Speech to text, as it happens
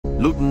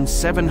Luyten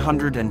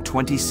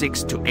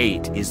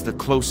 726-8 is the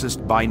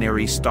closest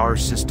binary star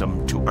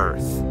system to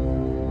Earth.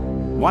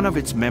 One of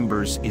its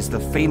members is the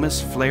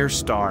famous flare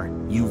star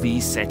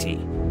Ceti.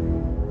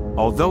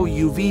 Although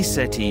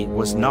Ceti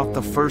was not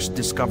the first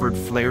discovered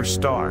flare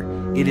star,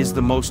 it is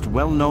the most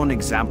well-known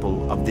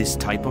example of this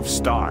type of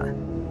star.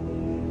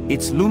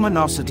 Its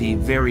luminosity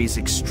varies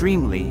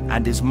extremely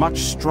and is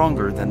much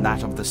stronger than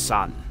that of the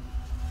Sun.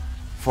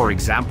 For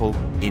example,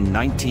 in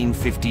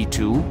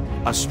 1952,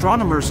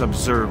 astronomers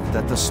observed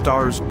that the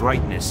star's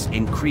brightness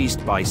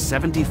increased by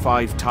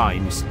 75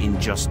 times in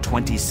just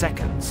 20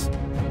 seconds.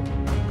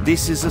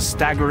 This is a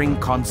staggering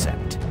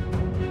concept.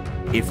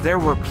 If there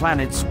were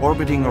planets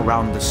orbiting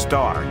around the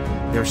star,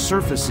 their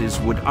surfaces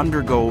would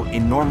undergo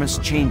enormous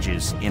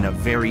changes in a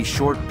very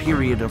short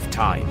period of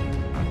time.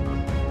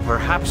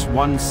 Perhaps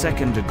 1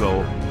 second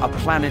ago, a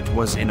planet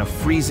was in a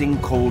freezing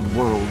cold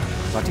world,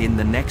 but in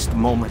the next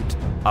moment,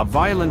 a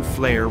violent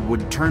flare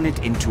would turn it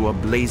into a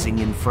blazing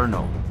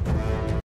inferno.